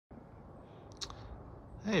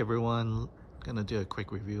Hey everyone, gonna do a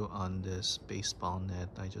quick review on this baseball net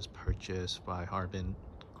I just purchased by Hrabn.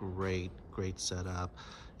 Great setup.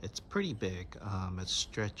 It's pretty big. It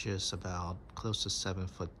stretches about close to 7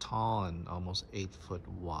 foot tall and almost 8 foot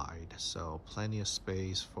wide. So plenty of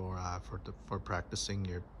space for practicing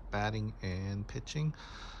your batting and pitching.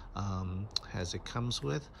 As it comes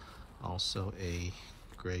with also a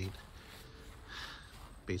great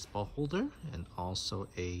baseball holder and also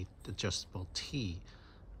a adjustable tee.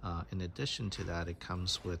 In addition to that, it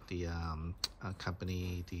comes with the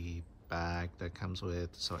the bag that comes with,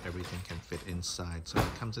 so everything can fit inside. So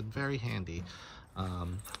it comes in very handy.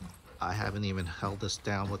 I haven't even held this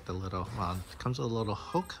down with the little, it comes with a little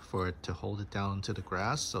hook for it to hold it down into the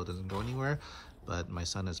grass so it doesn't go anywhere. But my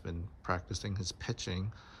son has been practicing his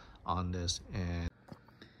pitching on this, and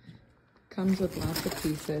Comes with lots of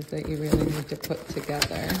pieces that you really need to put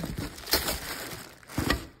together.